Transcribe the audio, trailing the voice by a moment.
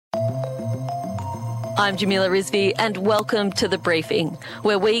I'm Jamila Rizvi and welcome to The Briefing,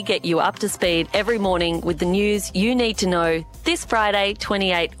 where we get you up to speed every morning with the news you need to know this Friday,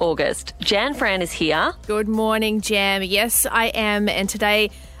 28 August. Jan Fran is here. Good morning, Jam. Yes, I am. And today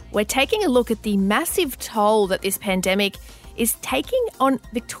we're taking a look at the massive toll that this pandemic is taking on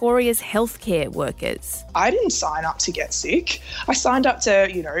Victoria's healthcare workers. I didn't sign up to get sick. I signed up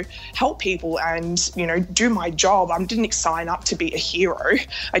to, help people and, do my job. I didn't sign up to be a hero.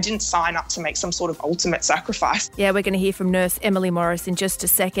 I didn't sign up to make some sort of ultimate sacrifice. Yeah, we're going to hear from nurse Emily Morris in just a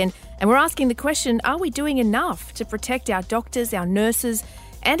second. And we're asking the question, are we doing enough to protect our doctors, our nurses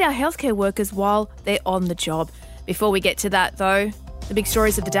and our healthcare workers while they're on the job? Before we get to that, though, the big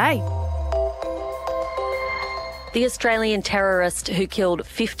stories of the day. The Australian terrorist who killed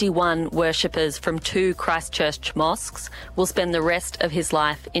 51 worshippers from 2 Christchurch mosques will spend the rest of his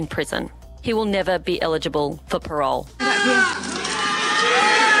life in prison. He will never be eligible for parole.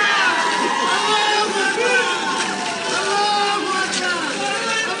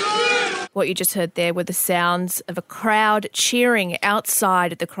 What you just heard there were the sounds of a crowd cheering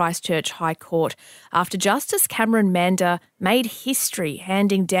outside the Christchurch High Court after Justice Cameron Manda made history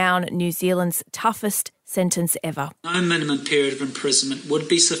handing down New Zealand's toughest sentence ever. No minimum period of imprisonment would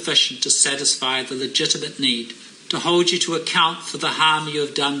be sufficient to satisfy the legitimate need to hold you to account for the harm you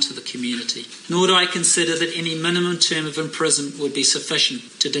have done to the community. Nor do I consider that any minimum term of imprisonment would be sufficient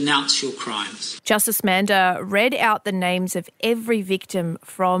to denounce your crimes. Justice Manda read out the names of every victim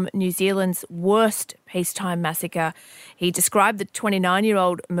from New Zealand's worst peacetime massacre. He described the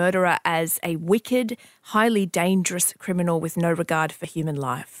 29-year-old murderer as a wicked, highly dangerous criminal with no regard for human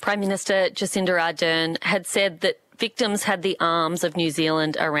life. Prime Minister Jacinda Ardern had said that victims had the arms of New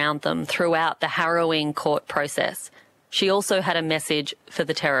Zealand around them throughout the harrowing court process. She also had a message for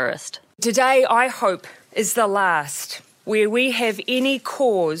the terrorist. Today, I hope, is the last where we have any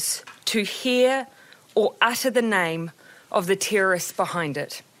cause to hear or utter the name of the terrorist behind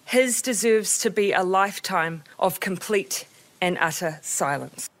it. His deserves to be a lifetime of complete and utter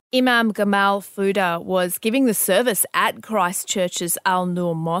silence. Imam Gamal Fouda was giving the service at Christchurch's Al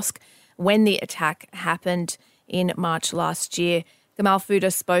Noor Mosque when the attack happened in March last year. Gamal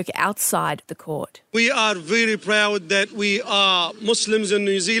Fouda spoke outside the court. We are very proud that we are Muslims in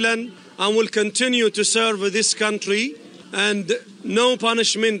New Zealand and will continue to serve this country, and no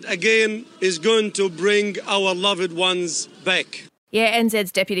punishment again is going to bring our loved ones back. Yeah,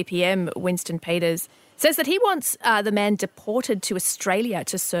 NZ's Deputy PM Winston Peters says that he wants the man deported to Australia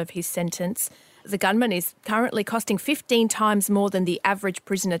to serve his sentence. The gunman is currently costing 15 times more than the average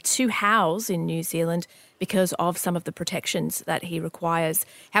prisoner to house in New Zealand because of some of the protections that he requires.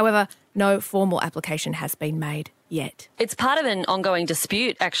 However, no formal application has been made yet. It's part of an ongoing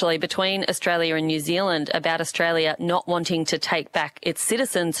dispute, actually, between Australia and New Zealand about Australia not wanting to take back its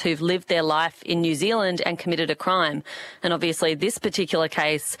citizens who've lived their life in New Zealand and committed a crime. And obviously this particular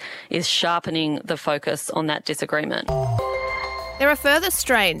case is sharpening the focus on that disagreement. There are further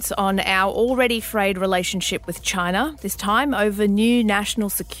strains on our already frayed relationship with China, this time over new national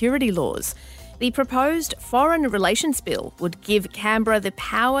security laws. The proposed Foreign Relations Bill would give Canberra the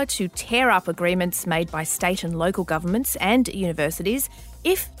power to tear up agreements made by state and local governments and universities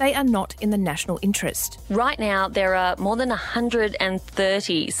if they are not in the national interest. Right now, there are more than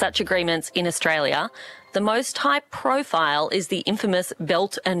 130 such agreements in Australia. The most high profile is the infamous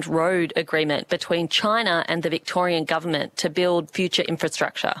Belt and Road Agreement between China and the Victorian government to build future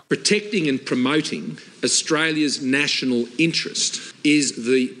infrastructure. Protecting and promoting Australia's national interest is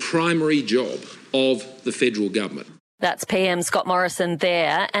the primary job of the federal government. That's PM Scott Morrison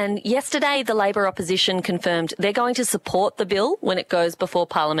there. And yesterday, the Labor opposition confirmed they're going to support the bill when it goes before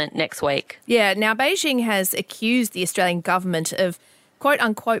Parliament next week. Yeah, now Beijing has accused the Australian government of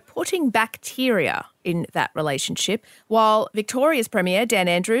quote-unquote putting bacteria in that relationship, while Victoria's Premier, Dan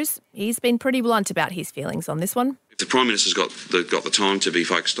Andrews, he's been pretty blunt about his feelings on this one. If the Prime Minister's got the time to be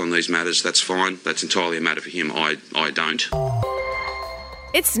focused on these matters, that's fine. That's entirely a matter for him. I don't.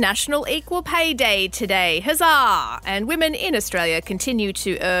 It's National Equal Pay Day today. Huzzah! And women in Australia continue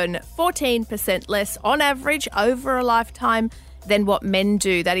to earn 14% less on average over a lifetime than what men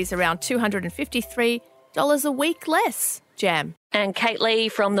do. That is around $253 a week less. Jam. And Kate Lee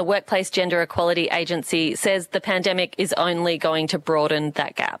from the Workplace Gender Equality Agency says the pandemic is only going to broaden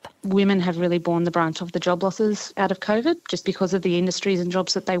that gap. Women have really borne the brunt of the job losses out of COVID just because of the industries and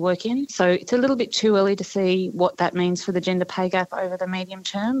jobs that they work in. So it's a little bit too early to see what that means for the gender pay gap over the medium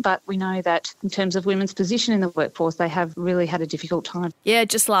term. But we know that in terms of women's position in the workforce, they have really had a difficult time. Yeah,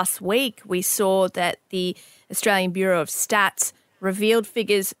 just last week we saw that the Australian Bureau of Stats revealed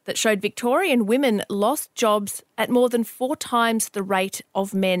figures that showed Victorian women lost jobs at more than 4 times the rate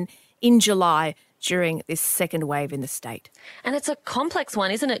of men in July during this second wave in the state. And it's a complex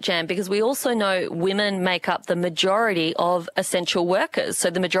one, isn't it, Jan? Because we also know women make up the majority of essential workers. So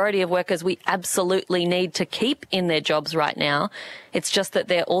the majority of workers we absolutely need to keep in their jobs right now. It's just that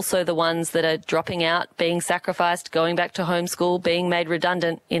they're also the ones that are dropping out, being sacrificed, going back to homeschool, being made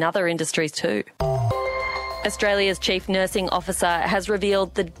redundant in other industries too. Australia's Chief Nursing Officer has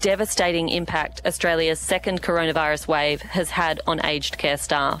revealed the devastating impact Australia's second coronavirus wave has had on aged care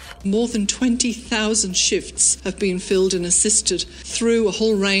staff. More than 20,000 shifts have been filled and assisted through a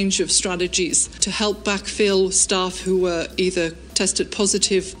whole range of strategies to help backfill staff who were either tested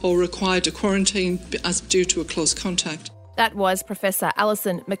positive or required a quarantine as due to a close contact. That was Professor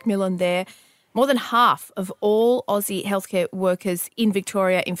Alison McMillan there. More than half of all Aussie healthcare workers in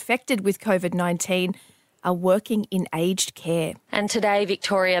Victoria infected with COVID-19 are working in aged care. And today,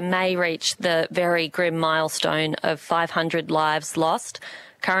 Victoria may reach the very grim milestone of 500 lives lost.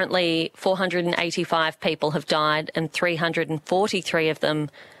 Currently, 485 people have died and 343 of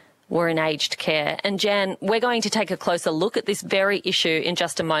them were in aged care. And Jan, we're going to take a closer look at this very issue in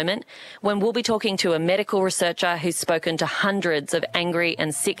just a moment when we'll be talking to a medical researcher who's spoken to hundreds of angry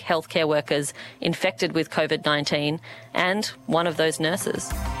and sick healthcare workers infected with COVID-19 and one of those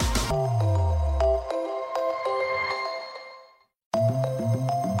nurses.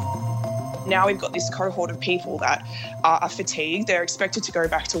 Now we've got this cohort of people that are fatigued. They're expected to go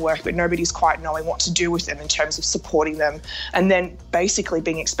back to work, but nobody's quite knowing what to do with them in terms of supporting them. And then basically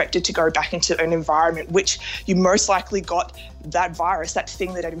being expected to go back into an environment which you most likely got that virus, that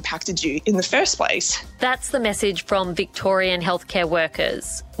thing that had impacted you in the first place. That's the message from Victorian healthcare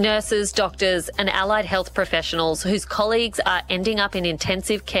workers, nurses, doctors and allied health professionals whose colleagues are ending up in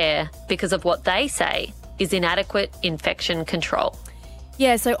intensive care because of what they say is inadequate infection control.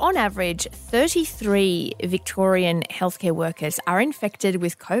 Yeah, so on average, 33 Victorian healthcare workers are infected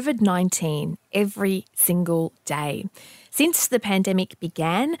with COVID-19 every single day. Since the pandemic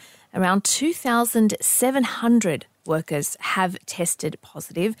began, around 2,700 workers have tested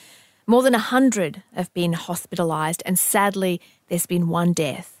positive. More than 100 have been hospitalised and sadly, there's been one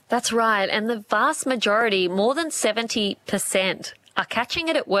death. That's right, and the vast majority, more than 70%, are catching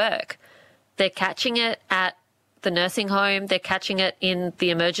it at work. They're catching it at the nursing home, they're catching it in the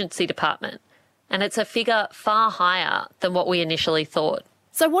emergency department. And it's a figure far higher than what we initially thought.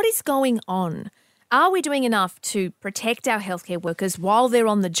 So what is going on? Are we doing enough to protect our healthcare workers while they're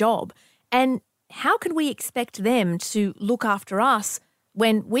on the job? And how can we expect them to look after us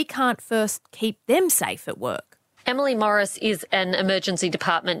when we can't first keep them safe at work? Emily Morris is an emergency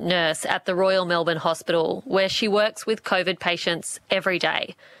department nurse at the Royal Melbourne Hospital, where she works with COVID patients every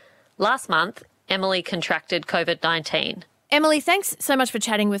day. Last month, Emily contracted COVID-19. Emily, thanks so much for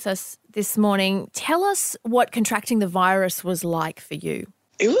chatting with us this morning. Tell us what contracting the virus was like for you.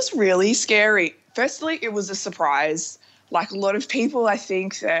 It was really scary. Firstly, it was a surprise. Like a lot of people, I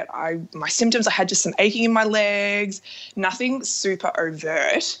think that my symptoms, I had just some aching in my legs, nothing super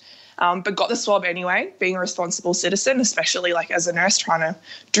overt, but got the swab anyway, being a responsible citizen, especially like as a nurse trying to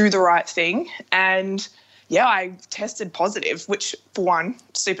do the right thing. And yeah, I tested positive, which for one,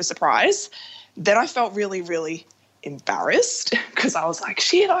 super surprise. Then I felt really, really embarrassed because I was like,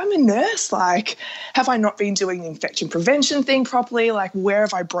 shit, I'm a nurse. Like, have I not been doing the infection prevention thing properly? Like, where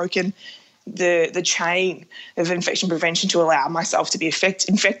have I broken the chain of infection prevention to allow myself to be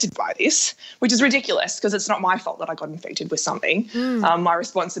infected by this, which is ridiculous because it's not my fault that I got infected with something. My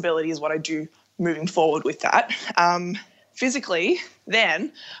responsibility is what I do moving forward with that. Physically,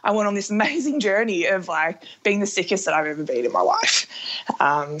 then I went on this amazing journey of like being the sickest that I've ever been in my life.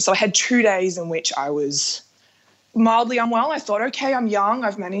 So I had 2 days in which I was mildly unwell. I thought, okay, I'm young.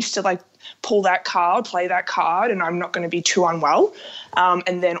 I've managed to like pull that card, play that card, and I'm not going to be too unwell.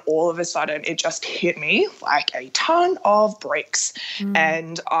 And then all of a sudden it just hit me like a ton of bricks.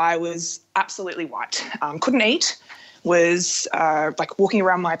 And I was absolutely wiped. Couldn't eat. Was like walking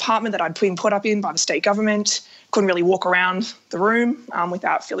around my apartment that I'd been put up in by the state government. Couldn't really walk around the room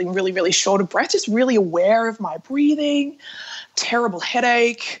without feeling really, really short of breath, just really aware of my breathing, terrible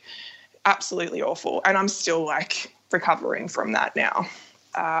headache, absolutely awful. And I'm still like recovering from that now.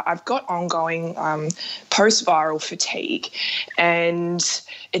 I've got ongoing post-viral fatigue, and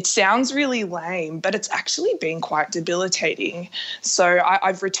it sounds really lame, but it's actually been quite debilitating. So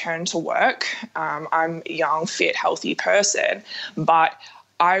I've returned to work. I'm a young, fit, healthy person, but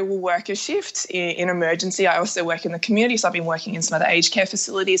I will work a shift in emergency. I also work in the community, so I've been working in some of the aged care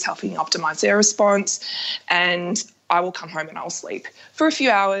facilities, helping optimise their response, and I will come home and I'll sleep for a few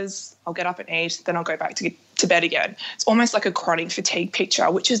hours. I'll get up and eat, then I'll go back to to bed again. It's almost like a chronic fatigue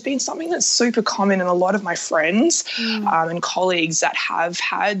picture, which has been something that's super common in a lot of my friends and colleagues that have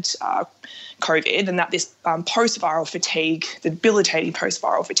had COVID, and that this post-viral fatigue, the debilitating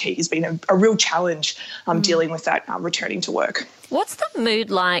post-viral fatigue, has been a real challenge dealing with that returning to work. What's the mood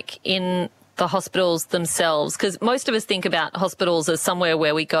like in the hospitals themselves? Because most of us think about hospitals as somewhere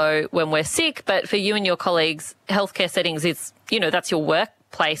where we go when we're sick, but for you and your colleagues, healthcare settings is, that's your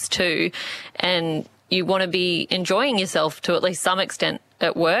workplace too, and you want to be enjoying yourself to at least some extent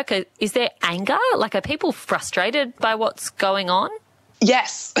at work. Is there anger? Like, are people frustrated by what's going on?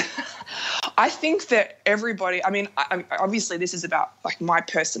 Yes. I think that everybody, obviously this is about like my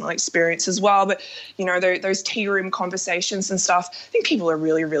personal experience as well, but, those tea room conversations and stuff, I think people are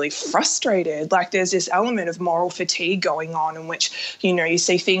really, really frustrated. Like, there's this element of moral fatigue going on in which, you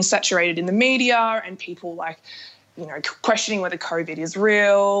see things saturated in the media and people questioning whether COVID is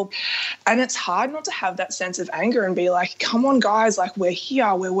real. And it's hard not to have that sense of anger and be like, come on, guys, like, we're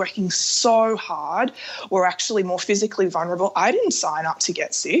here, we're working so hard, we're actually more physically vulnerable. I didn't sign up to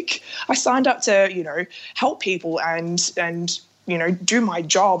get sick. I signed up to, help people and do my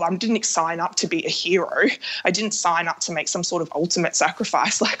job. I didn't sign up to be a hero. I didn't sign up to make some sort of ultimate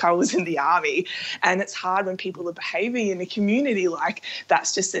sacrifice like I was in the army. And it's hard when people are behaving in a community like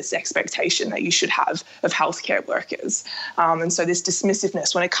that's just this expectation that you should have of healthcare workers. And so this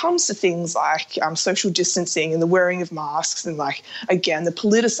dismissiveness when it comes to things like social distancing and the wearing of masks and, like, again, the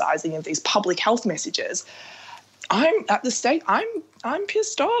politicising of these public health messages, I'm at the state, I'm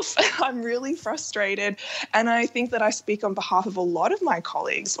pissed off. I'm really frustrated. And I think that I speak on behalf of a lot of my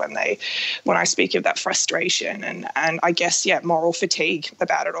colleagues when I speak of that frustration and I guess, moral fatigue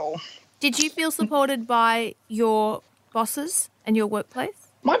about it all. Did you feel supported by your bosses and your workplace?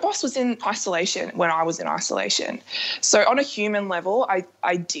 My boss was in isolation when I was in isolation. So on a human level,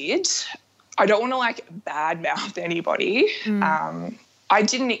 I did. I don't want to badmouth anybody. I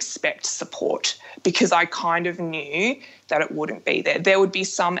didn't expect support because I kind of knew that it wouldn't be there. There would be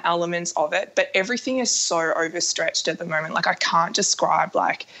some elements of it, but everything is so overstretched at the moment. Like, I can't describe,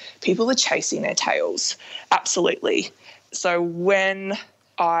 people are chasing their tails. Absolutely. So when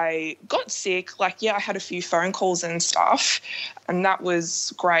I got sick, I had a few phone calls and stuff, and that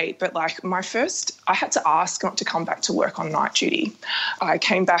was great. But I had to ask not to come back to work on night duty. I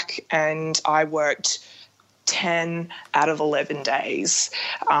came back and I worked 10 out of 11 days.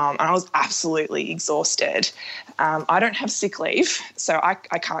 And I was absolutely exhausted. I don't have sick leave, so I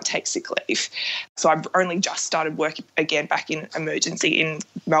can't take sick leave. So I've only just started work again back in emergency in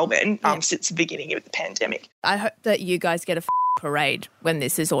Melbourne since the beginning of the pandemic. I hope that you guys get a parade when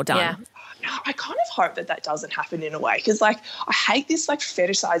this is all done. Yeah. I kind of hope that doesn't happen in a way because, I hate this,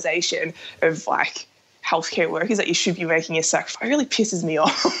 fetishization of, healthcare workers that you should be making a sacrifice. It really pisses me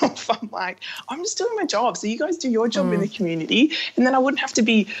off. I'm just doing my job, so you guys do your job in the community, and then I wouldn't have to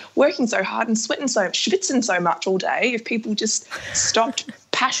be working so hard and sweating so much, schwitzing so much all day if people just stopped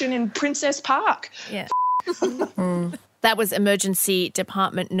passion in Princess Park. Yeah. That was emergency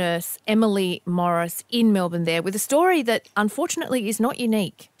department nurse Emily Morris in Melbourne there with a story that unfortunately is not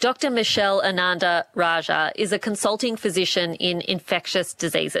unique. Dr. Michelle Ananda Raja is a consulting physician in infectious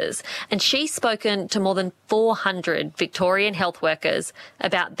diseases, and she's spoken to more than 400 Victorian health workers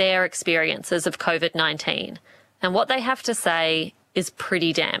about their experiences of COVID-19. And what they have to say is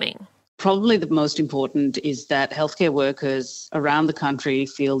pretty damning. Probably the most important is that healthcare workers around the country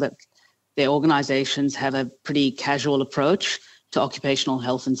feel that their organisations have a pretty casual approach to occupational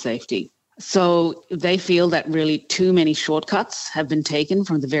health and safety. So they feel that really too many shortcuts have been taken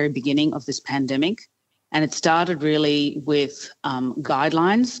from the very beginning of this pandemic. And it started really with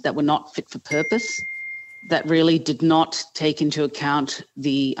guidelines that were not fit for purpose, that really did not take into account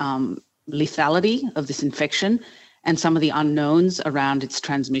the lethality of this infection and some of the unknowns around its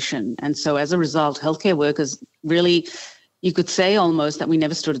transmission. And so as a result, healthcare workers really, you could say almost that we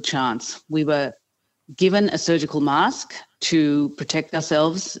never stood a chance. We were given a surgical mask to protect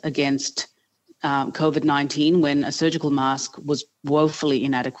ourselves against COVID-19 when a surgical mask was woefully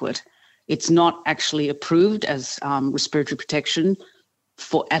inadequate. It's not actually approved as respiratory protection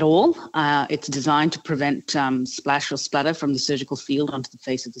at all. It's designed to prevent splash or splatter from the surgical field onto the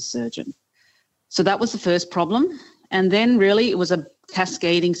face of the surgeon. So that was the first problem. And then really it was a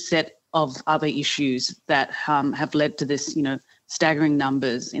cascading set of other issues that have led to this, staggering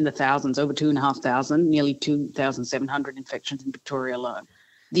numbers in the thousands, over 2,500, nearly 2,700 infections in Victoria alone.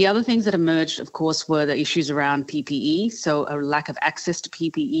 The other things that emerged, of course, were the issues around PPE, so a lack of access to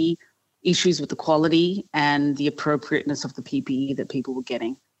PPE, issues with the quality and the appropriateness of the PPE that people were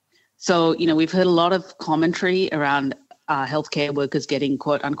getting. So, we've heard a lot of commentary around healthcare workers getting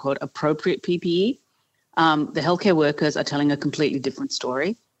quote unquote appropriate PPE. the healthcare workers are telling a completely different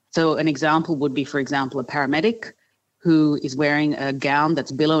story. So an example would be, for example, a paramedic who is wearing a gown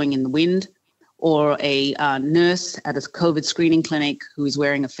that's billowing in the wind, or a nurse at a COVID screening clinic who is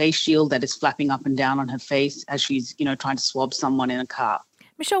wearing a face shield that is flapping up and down on her face as she's, trying to swab someone in a car.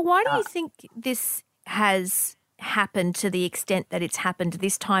 Michelle, why do you think this has happened to the extent that it's happened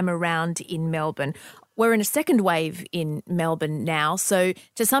this time around in Melbourne? We're in a second wave in Melbourne now, so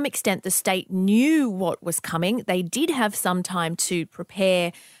to some extent the state knew what was coming. They did have some time to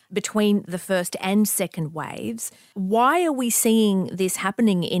prepare between the first and second waves. Why are we seeing this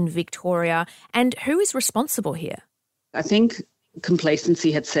happening in Victoria, and who is responsible here? I think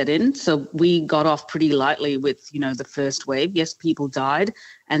complacency had set in. So we got off pretty lightly with, the first wave. Yes, people died,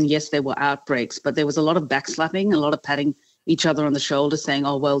 and yes, there were outbreaks, but there was a lot of backslapping, a lot of patting each other on the shoulder saying,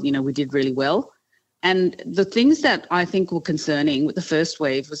 oh, well, we did really well. And the things that I think were concerning with the first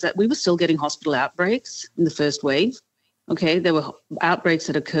wave was that we were still getting hospital outbreaks in the first wave. Okay, there were outbreaks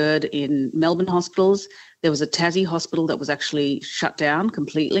that occurred in Melbourne hospitals. There was a Tassie hospital that was actually shut down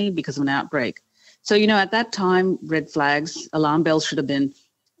completely because of an outbreak. So, at that time, red flags, alarm bells should have been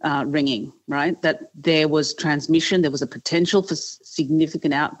ringing, right? That there was transmission, there was a potential for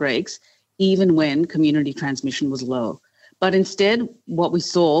significant outbreaks, even when community transmission was low. But instead, what we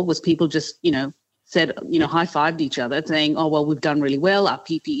saw was people just, said, high-fived each other saying, oh, well, we've done really well. Our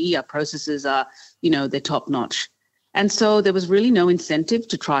PPE, our processes are, they're top-notch. And so there was really no incentive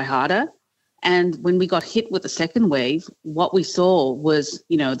to try harder. And when we got hit with the second wave, what we saw was,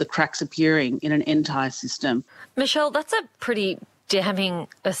 the cracks appearing in an entire system. Michelle, that's a pretty damning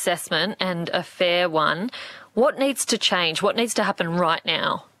assessment and a fair one. What needs to change? What needs to happen right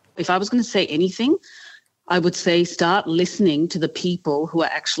now? If I was going to say anything, I would say start listening to the people who are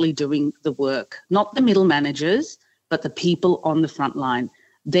actually doing the work, not the middle managers, but the people on the front line.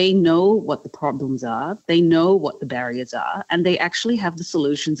 They know what the problems are, they know what the barriers are, and they actually have the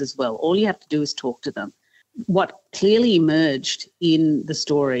solutions as well. All you have to do is talk to them. What clearly emerged in the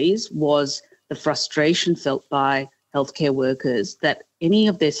stories was the frustration felt by healthcare workers that any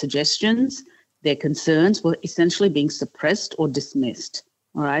of their suggestions, their concerns were essentially being suppressed or dismissed.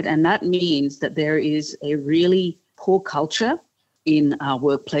 All right. And that means that there is a really poor culture in our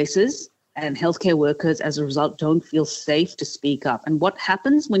workplaces, and healthcare workers, as a result, don't feel safe to speak up. And what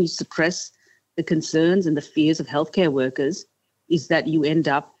happens when you suppress the concerns and the fears of healthcare workers is that you end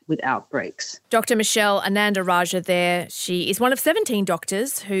up with outbreaks. Dr. Michelle Ananda-Rajah there. She is one of 17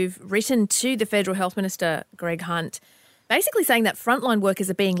 doctors who've written to the Federal Health Minister, Greg Hunt, basically saying that frontline workers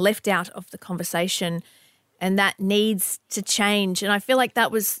are being left out of the conversation, and that needs to change. And I feel like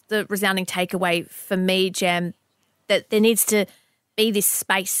that was the resounding takeaway for me, Jam, that there needs to be this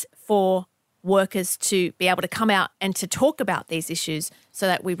space for workers to be able to come out and to talk about these issues so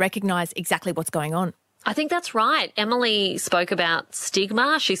that we recognise exactly what's going on. I think that's right. Emily spoke about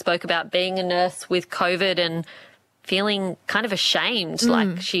stigma. She spoke about being a nurse with COVID and feeling kind of ashamed,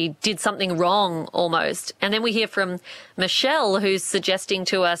 like she did something wrong almost. And then we hear from Michelle, who's suggesting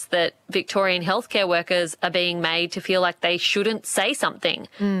to us that Victorian healthcare workers are being made to feel like they shouldn't say something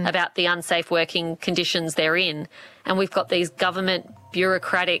about the unsafe working conditions they're in. And we've got these government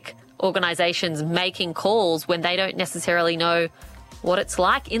bureaucratic organisations making calls when they don't necessarily know what it's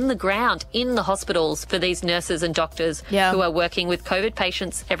like in the ground, in the hospitals for these nurses and doctors who are working with COVID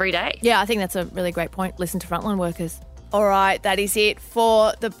patients every day. Yeah, I think that's a really great point. Listen to frontline workers. All right, that is it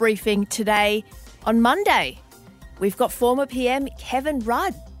for the briefing today. On Monday, we've got former PM Kevin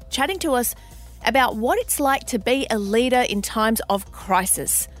Rudd chatting to us about what it's like to be a leader in times of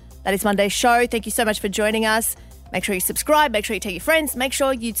crisis. That is Monday's show. Thank you so much for joining us. Make sure you subscribe, make sure you tell your friends, make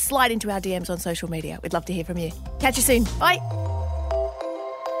sure you slide into our DMs on social media. We'd love to hear from you. Catch you soon. Bye.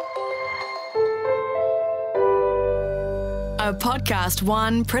 A Podcast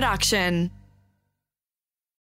One production.